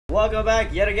Welcome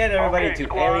back yet again, everybody, to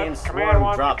squad. Alien Command Swarm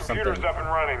wants Drop the Something. computers up and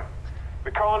running.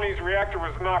 The colony's reactor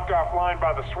was knocked offline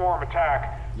by the swarm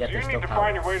attack. Yet So you there's need to still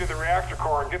find power. your way to the reactor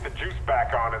core and get the juice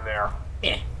back on in there.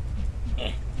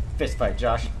 Fist fight,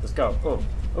 Josh. Let's go.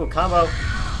 Oh, combo.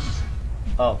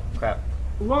 Oh, crap.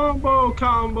 Wombo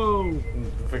combo!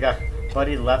 Forgot.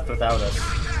 Buddy left without us.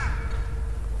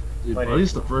 Dude, Buddy.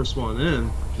 Buddy's the first one in.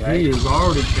 Right? He is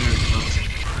already carrying us.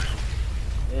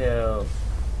 Ew.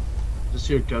 Just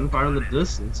hear gunfire in the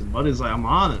distance, and Buddy's like, I'm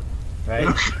on it. Right?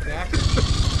 Exactly.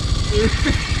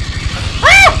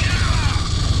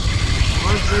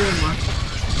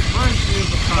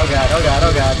 Oh god, oh god,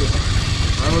 oh god.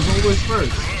 I was always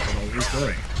first. But always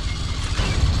there.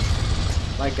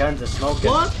 My guns are smoking.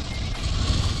 What?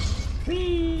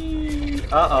 Whee!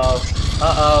 Uh-oh.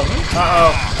 Uh-oh.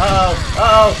 Uh-oh. Uh-oh.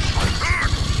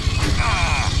 Uh-oh.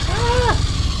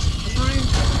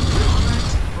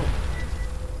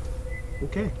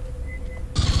 Okay.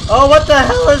 Oh, what the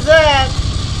hell is that?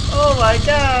 Oh my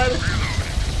god.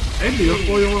 Hey,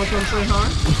 beautiful, you wanna come say hi?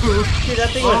 Dude, that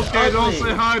thing was Okay, ugly. don't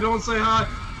say hi, don't say hi.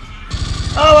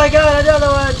 Oh my god, another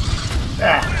one!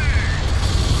 Ah.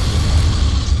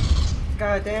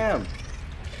 God damn.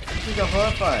 These are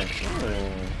horrifying.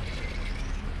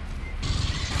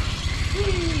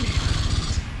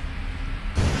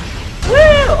 Woo!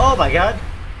 Oh my god.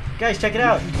 Guys, check it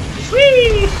out.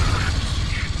 Whee!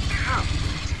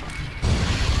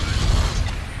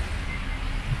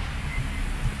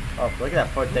 Oh, look at that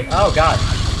poor thing. Oh god.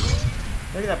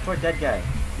 Look at that poor dead guy.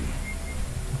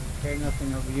 Okay,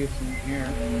 nothing of use in here.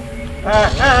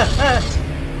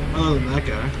 Other than that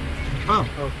guy.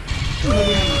 Oh.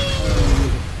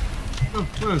 Oh,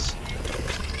 nice.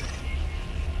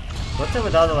 What's up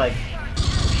with all the like...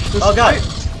 This Oh god!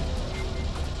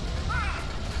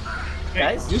 Hey,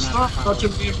 Guys? you stop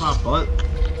touching me in my butt.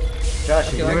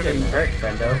 Josh, you're like getting it. hurt,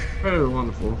 friendo. Very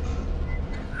wonderful.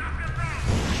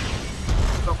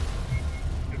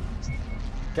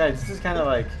 Guys, this is kind of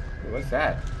like... What's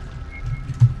that?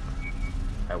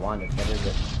 I want it. What is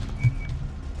it?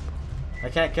 I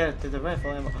can't get it through the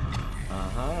rifle ammo.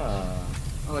 Aha.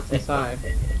 Oh, it's inside.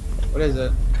 What is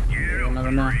it? We'll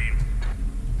never know.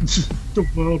 The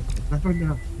world will never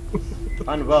know.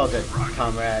 Unweld it,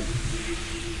 comrade.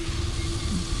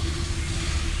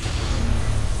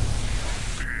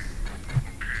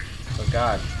 Oh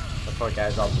god. The poor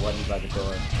guy's all bloody by the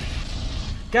door.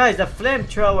 Guys, a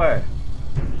flamethrower!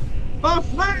 The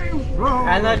flamethrower!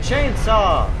 And a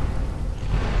chainsaw!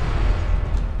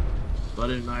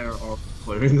 Buddy and I are all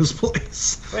clearing this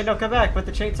place. Wait, no, come back with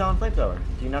the chainsaw and flamethrower.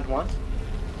 Do you not want?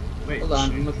 Wait, Hold on,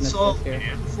 I'm looking at chainsaw this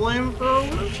here. and flamethrower?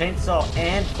 Chainsaw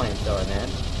and flamethrower, man.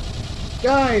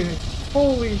 Guys,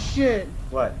 holy shit!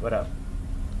 What? What up?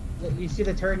 You see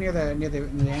the turret near the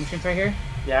entrance right here?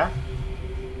 Yeah?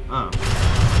 Oh.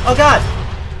 Oh god!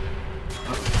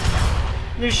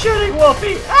 You're shooting,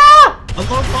 Wolfie! Ah! I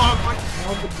love how I'm like,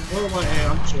 what am I? Hey,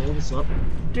 I'm chill, what's up?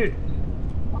 Dude,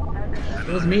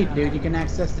 It was me, dude. You can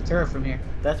access the turret from here.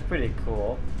 that's pretty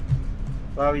cool.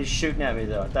 Why were you shooting at me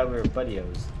though? I thought we were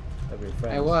buddios. I thought we were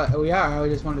friends. Hey, what? We are. I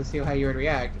just wanted to see how you would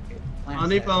react.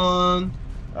 Honey bun.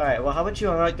 Alright, well how about you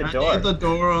unlock the I door? need the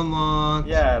door unlocked.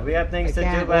 Yeah, we have things to do,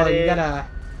 Well, buddy. you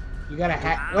gotta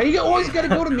hack. Why you always gotta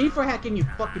go to me for hacking, you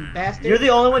fucking bastard? You're the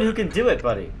only one who can do it,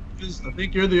 buddy. I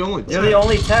think you're the only You're the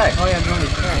only tech. Oh yeah, I'm only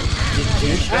tech. You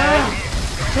douchebag.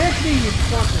 Catch me, you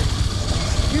fucker!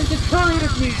 Here's the turret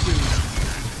if need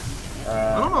to.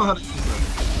 I don't know how to use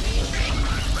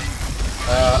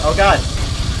that. Oh god.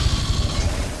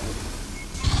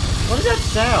 What is that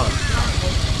sound?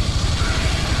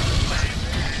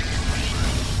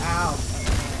 Ow.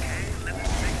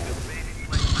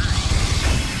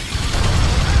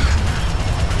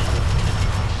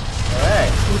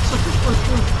 Alright. It's like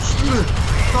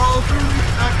Call of Duty,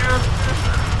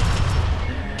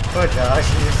 Poor Josh,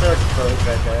 you're so exposed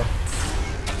right there.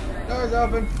 Door's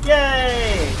open.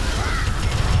 Yay!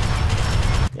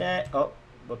 Yay! Oh,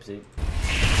 whoopsie.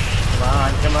 Come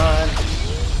on, come on.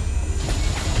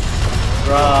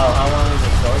 Bro, how long is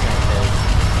this door gonna take?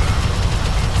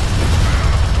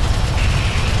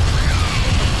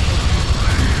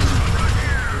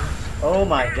 Oh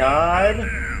my god!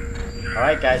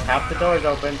 Alright guys, half the door's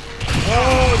open.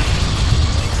 Whoa!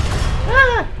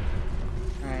 Ah!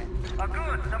 Alright.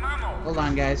 Hold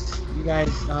on, guys. You guys,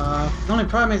 the only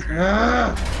problem is...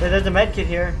 There's a medkit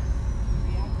here.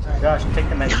 Josh, take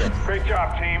the medkit. Great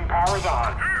job, team. Power's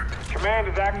on. Command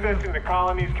is accessing the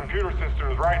colony's computer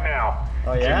systems right now.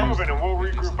 Oh yeah? Keep moving and we'll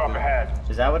regroup up ahead.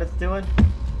 Is that what it's doing?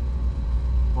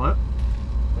 What?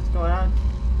 What's going on?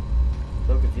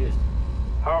 So confused.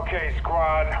 Okay,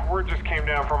 squad. Word just came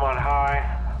down from on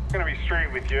high.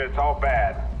 agreed with you. It's all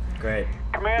bad. Great.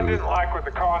 Command didn't like what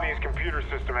the colony's computer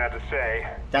system had to say.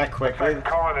 That The quickly? fact the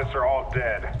colonists are all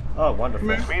dead. Oh, wonderful.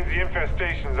 It means the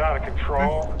infestation's out of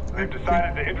control. They've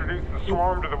decided to introduce the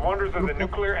swarm to the wonders of the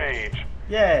nuclear age.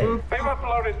 Yay. They've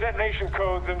uploaded detonation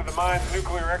codes into the mine's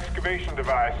nuclear excavation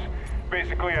device.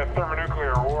 Basically a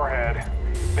thermonuclear warhead.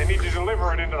 They need to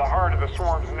deliver it into the heart of the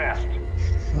swarm's nest.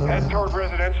 Head toward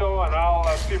residential and I'll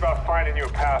see about finding you a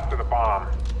path to the bomb.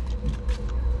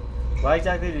 Why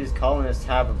exactly do these colonists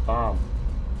have a bomb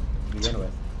to begin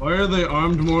with? Why are they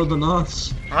armed more than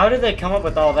us? How did they come up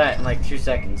with all that in like 2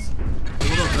 seconds?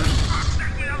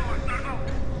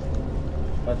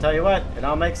 I'll tell you what, it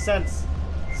all makes sense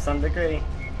to some degree.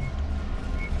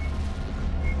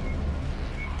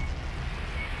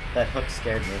 That hook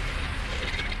scared me.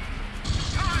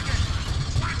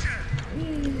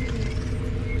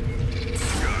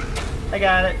 I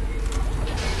got it.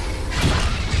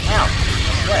 Ow!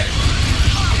 What?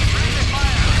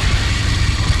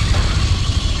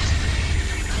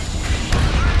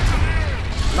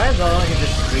 Might as well he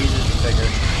just squeezes the trigger.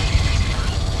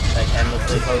 Like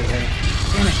endlessly posing.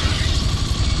 Damn it.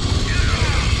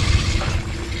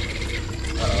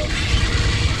 Uh-oh.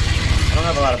 I don't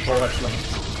have a lot of bullets left.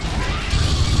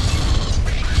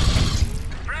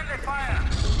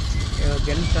 Yo,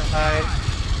 get inside.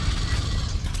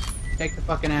 Take the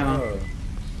fucking ammo. Oh.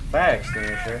 Fire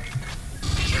extinguisher.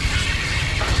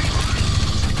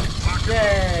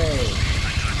 Yay!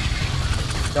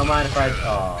 Don't mind if I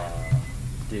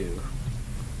do.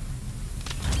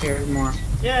 Here's more.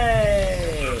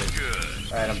 Yay!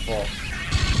 Alright, I'm full.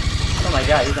 Oh my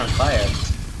god, he's on fire.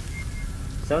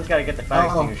 Someone's gotta get the fire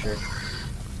extinguisher.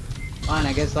 Fine,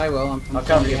 I guess I will. I'll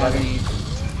cover you, have buddy. any.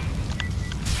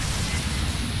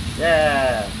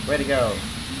 Yeah! Way to go.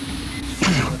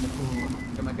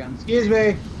 Get my gun. Excuse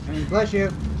me. I mean, bless you.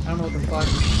 I don't know what the fuck.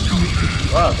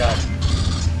 Oh god.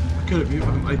 I could have mute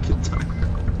my mic in time.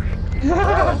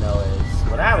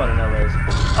 What I wanna know is.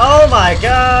 Oh my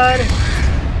god!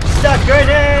 Stuck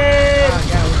grenade! Oh,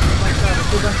 yeah,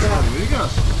 let's Oh, we got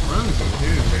some friends in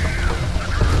here.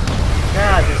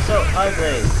 God, they're so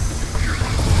ugly.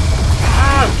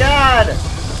 Oh god!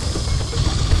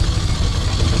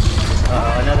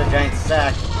 Uh-oh, another giant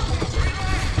sack.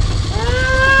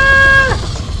 Ah!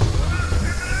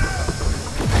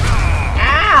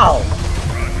 Ow!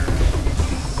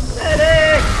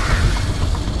 Medic!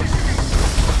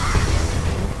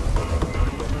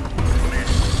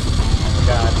 Oh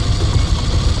god.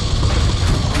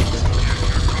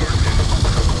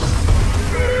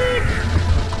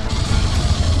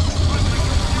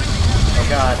 Oh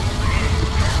god.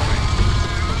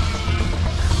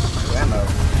 Ammo.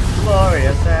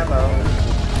 Glorious ammo.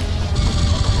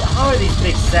 How are these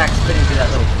big sacks fitting through that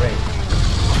little grate?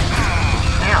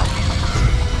 Ow!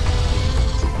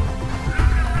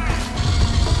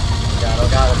 Oh god, oh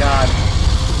god, oh god.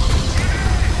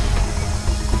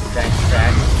 Giant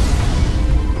sack.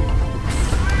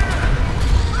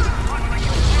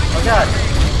 Oh god!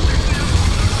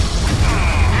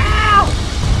 Ow!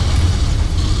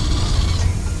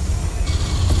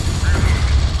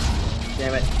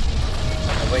 Damn it.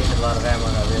 I wasted a lot of ammo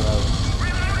on that reload.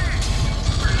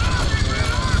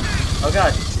 Oh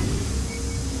god!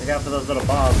 Look out for those little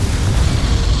bombs.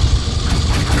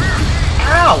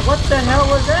 Ow! What the hell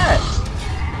was that?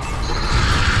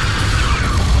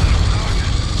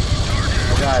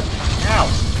 Oh god. Ow!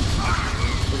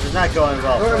 This is not going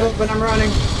well. Horrible, but I'm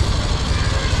running.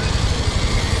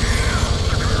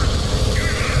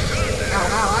 Ow,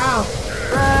 ow, ow!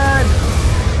 Run!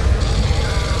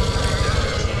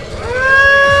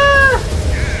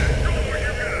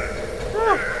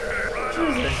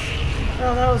 Jesus.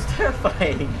 Oh, that was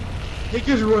terrifying. They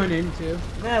just run into.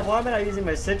 Man, why am I not using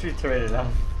my sentry turret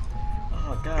enough?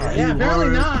 Oh god. Yeah, apparently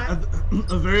Lord. not. At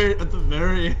the very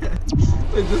end,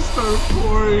 they just start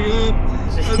pouring in.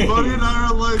 And Buddy and I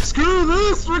are like, screw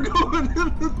this, we're going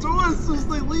in the door as soon as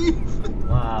they leave.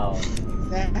 Wow.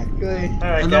 Exactly.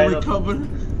 Alright, And guys.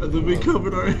 then we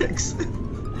covered our exit.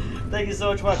 Thank you so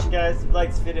much for watching, guys. If you like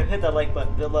this video, hit that like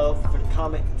button below for the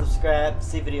comment, subscribe,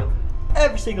 see video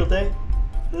every single day.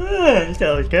 As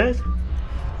always, guys.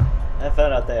 Have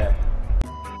fun out there.